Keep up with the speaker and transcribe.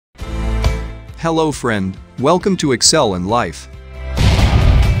Hello friend, welcome to Excel in Life.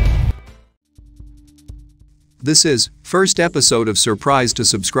 This is first episode of Surprise to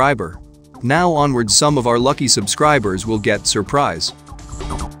Subscriber. Now onwards some of our lucky subscribers will get surprise.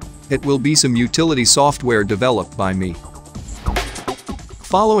 It will be some utility software developed by me.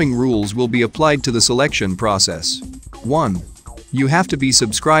 Following rules will be applied to the selection process. 1. You have to be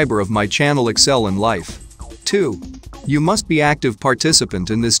subscriber of my channel Excel in Life. 2. You must be active participant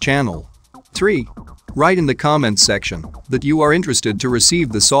in this channel. 3. Write in the comments section that you are interested to receive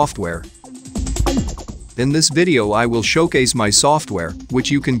the software. In this video I will showcase my software,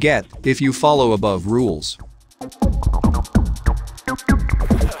 which you can get if you follow above rules.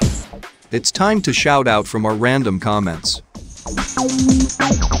 It's time to shout out from our random comments.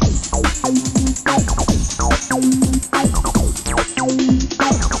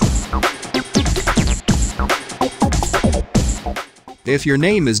 If your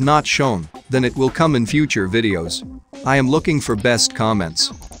name is not shown, then it will come in future videos. I am looking for best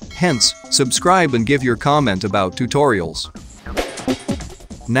comments. Hence, subscribe and give your comment about tutorials.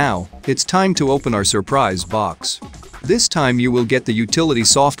 Now, it's time to open our surprise box. This time you will get the utility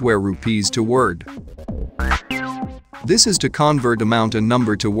software rupees to Word. This is to convert amount and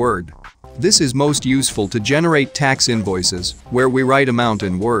number to Word. This is most useful to generate tax invoices, where we write amount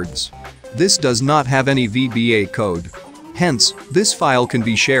in words. This does not have any VBA code. Hence, this file can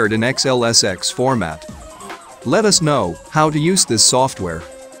be shared in xlsx format. Let us know how to use this software.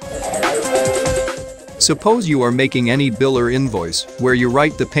 Suppose you are making any bill or invoice where you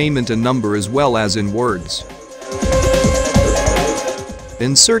write the payment and number as well as in words.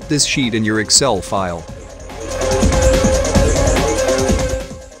 Insert this sheet in your Excel file.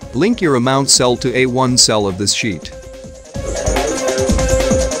 Link your amount cell to A1 cell of this sheet.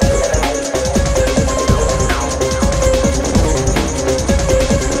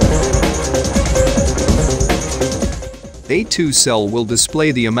 A2 cell will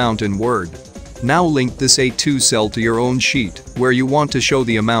display the amount in Word. Now link this A2 cell to your own sheet where you want to show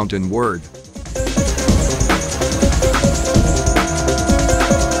the amount in Word.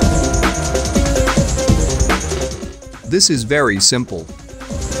 This is very simple.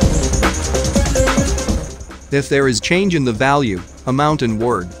 If there is change in the value, amount in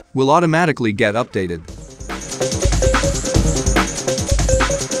Word will automatically get updated.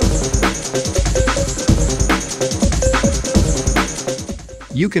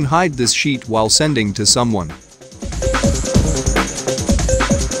 You can hide this sheet while sending to someone.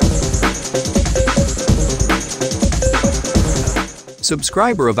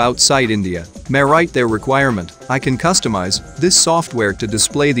 Subscriber of outside India may write their requirement. I can customize this software to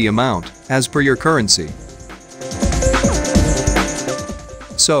display the amount as per your currency.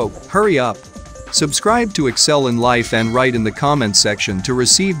 So, hurry up. Subscribe to Excel in Life and write in the comments section to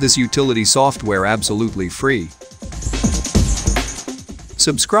receive this utility software absolutely free.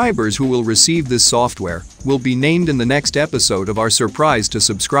 Subscribers who will receive this software will be named in the next episode of our Surprise to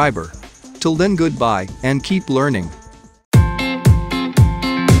Subscriber. Till then, goodbye and keep learning.